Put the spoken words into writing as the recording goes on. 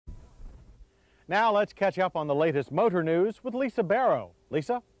Now let's catch up on the latest motor news with Lisa Barrow.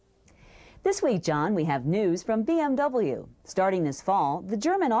 Lisa? This week, John, we have news from BMW. Starting this fall, the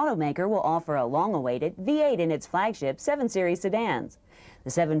German automaker will offer a long-awaited V8 in its flagship 7 Series sedans.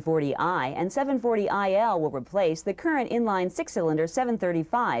 The 740i and 740iL will replace the current inline 6-cylinder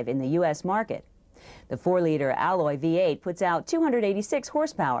 735 in the U.S. market. The 4-liter alloy V8 puts out 286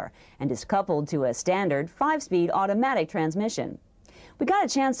 horsepower and is coupled to a standard 5-speed automatic transmission. We got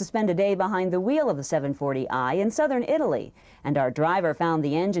a chance to spend a day behind the wheel of the 740i in southern Italy, and our driver found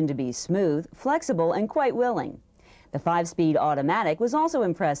the engine to be smooth, flexible, and quite willing. The 5-speed automatic was also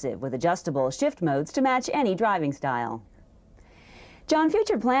impressive, with adjustable shift modes to match any driving style. John,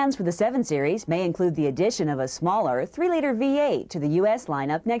 future plans for the 7 Series may include the addition of a smaller 3-liter V8 to the U.S.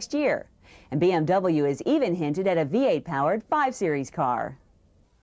 lineup next year. And BMW has even hinted at a V8-powered 5 Series car.